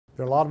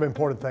There are a lot of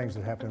important things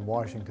that happen in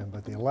Washington,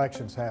 but the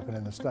elections happen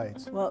in the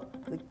states. Well,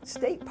 the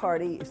state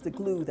party is the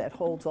glue that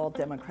holds all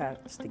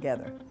Democrats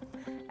together.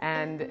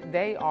 And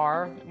they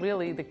are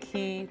really the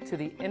key to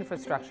the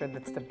infrastructure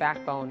that's the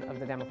backbone of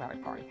the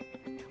Democratic Party.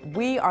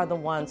 We are the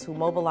ones who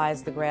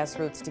mobilize the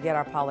grassroots to get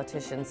our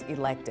politicians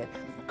elected.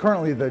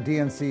 Currently, the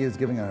DNC is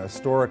giving a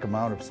historic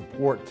amount of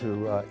support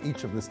to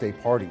each of the state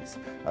parties.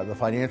 The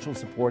financial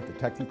support, the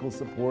technical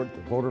support,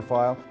 the voter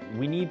file.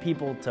 We need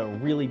people to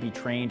really be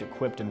trained,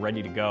 equipped, and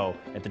ready to go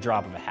at the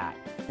drop of a hat.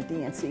 The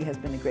DNC has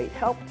been a great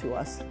help to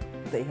us.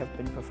 They have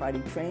been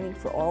providing training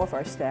for all of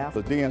our staff.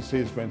 The DNC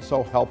has been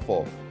so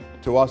helpful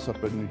to us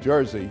up in New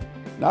Jersey,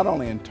 not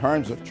only in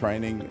terms of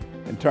training,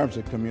 in terms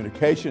of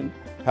communication,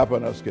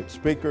 helping us get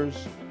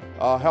speakers,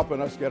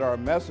 helping us get our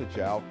message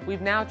out.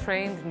 We've now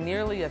trained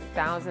nearly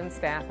 1,000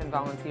 staff and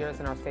volunteers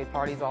in our state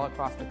parties all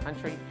across the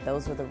country.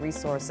 Those were the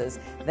resources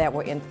that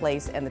were in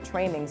place and the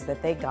trainings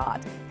that they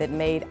got that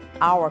made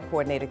our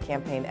coordinated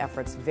campaign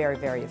efforts very,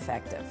 very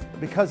effective.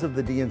 Because of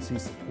the DNC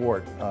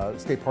support,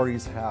 state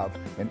parties have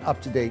an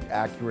up-to-date,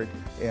 accurate,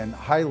 and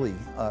highly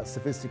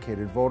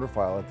sophisticated voter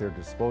file at their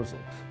disposal.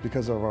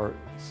 Because of our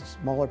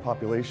smaller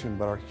population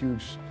but our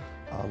huge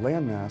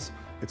landmass,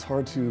 it's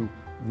hard to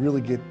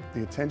really get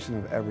the attention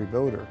of every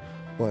voter,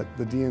 but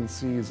the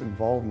DNC's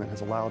involvement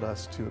has allowed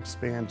us to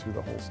expand to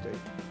the whole state.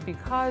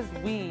 Because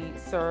we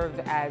serve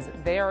as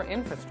their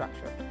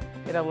infrastructure,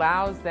 it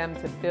allows them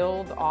to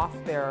build off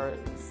their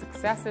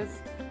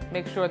successes,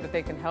 make sure that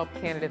they can help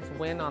candidates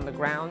win on the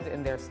ground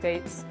in their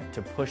states.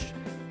 To push,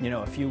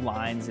 a few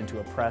lines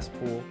into a press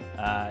pool,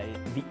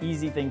 the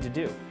easy thing to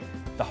do.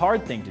 The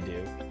hard thing to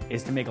do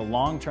is to make a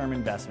long-term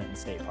investment in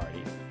state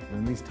parties.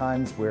 In these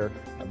times where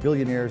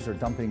billionaires are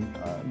dumping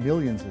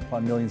millions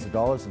upon millions of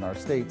dollars in our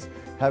states,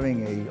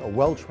 having a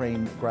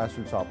well-trained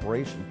grassroots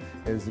operation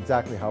is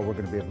exactly how we're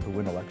going to be able to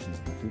win elections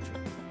in the future.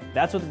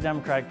 That's what the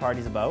Democratic Party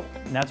is about,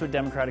 and that's what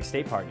Democratic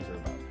state parties are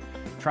about.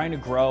 Trying to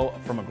grow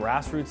from a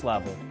grassroots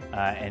level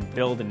and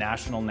build a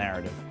national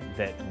narrative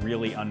that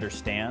really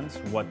understands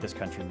what this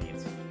country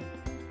needs.